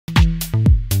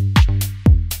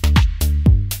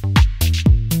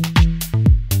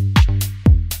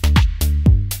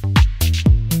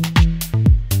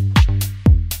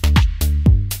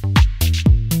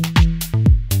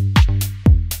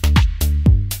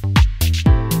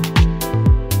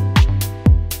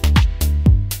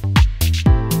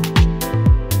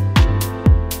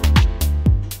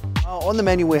the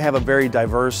menu we have a very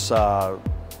diverse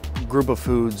group of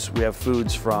foods. We have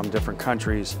foods from different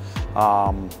countries.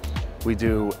 We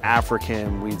do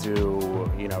African, we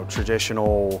do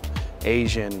traditional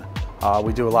Asian,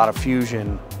 we do a lot of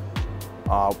fusion,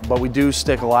 but we do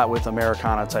stick a lot with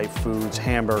Americana type foods,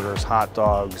 hamburgers, hot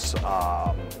dogs,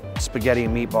 spaghetti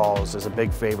and meatballs is a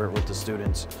big favorite with the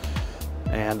students.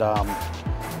 And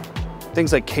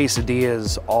things like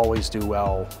quesadillas always do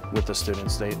well with the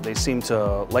students. They seem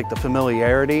to like the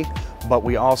familiarity, but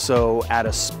we also add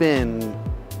a spin.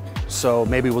 So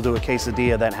maybe we'll do a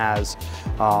quesadilla that has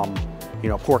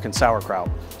pork and sauerkraut.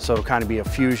 So it'll kind of be a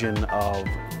fusion of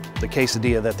the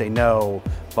quesadilla that they know,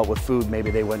 but with food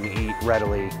maybe they wouldn't eat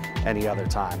readily any other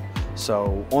time.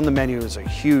 So on the menu is a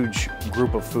huge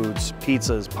group of foods,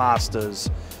 pizzas,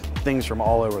 pastas, things from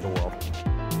all over the world.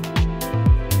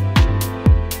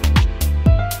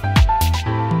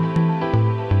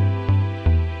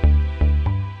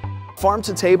 Farm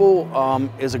to Table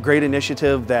is a great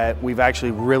initiative that we've actually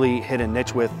really hit a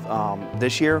niche with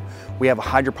this year. We have a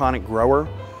hydroponic grower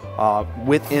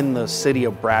within the city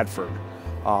of Bradford.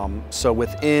 So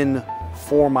within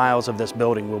 4 miles of this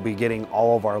building, we'll be getting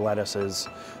all of our lettuces,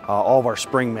 all of our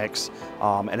spring mix,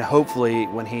 and hopefully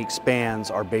when he expands,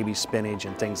 our baby spinach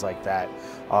and things like that.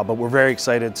 But we're very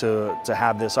excited to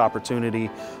have this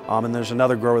opportunity. And there's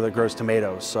another grower that grows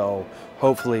tomatoes, so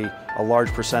hopefully a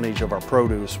large percentage of our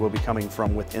produce will be coming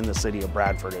from within the city of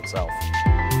Bradford itself.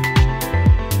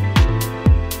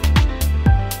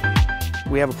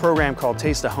 We have a program called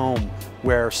Taste of Home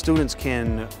where students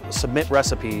can submit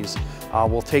recipes.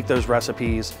 We'll take those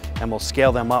recipes and we'll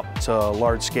scale them up to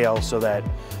large scale so that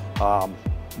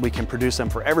we can produce them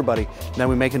for everybody. And then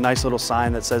we make a nice little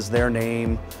sign that says their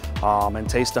name and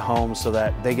Taste of Home so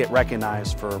that they get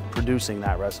recognized for producing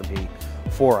that recipe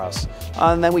for us.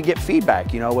 And then we get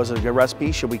feedback, was it a good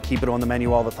recipe? Should we keep it on the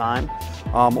menu all the time?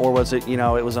 Or was it,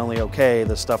 it was only okay,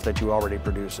 the stuff that you already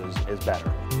produce is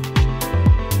better.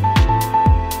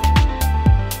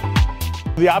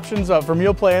 The options for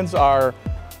meal plans are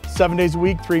 7 days a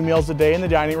week, 3 meals a day in the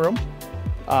dining room.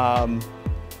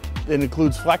 It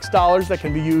includes flex dollars that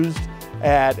can be used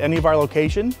at any of our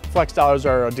locations. Flex dollars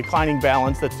are a declining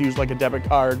balance that's used like a debit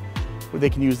card. They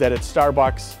can use that at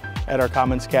Starbucks, at our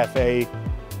Commons Cafe.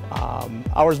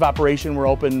 Hours of operation, we're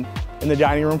open in the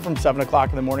dining room from 7 o'clock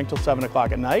in the morning till 7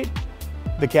 o'clock at night.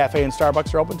 The cafe and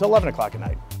Starbucks are open till 11 o'clock at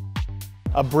night.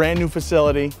 A brand new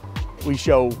facility. We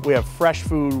have fresh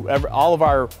food. All of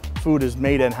our food is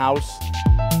made in-house.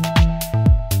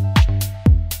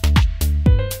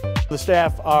 The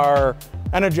staff are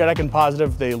energetic and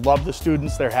positive. They love the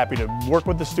students. They're happy to work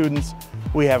with the students.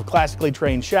 We have classically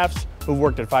trained chefs who've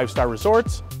worked at 5-star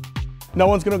resorts. No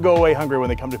one's going to go away hungry when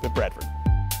they come to Pitt Bradford.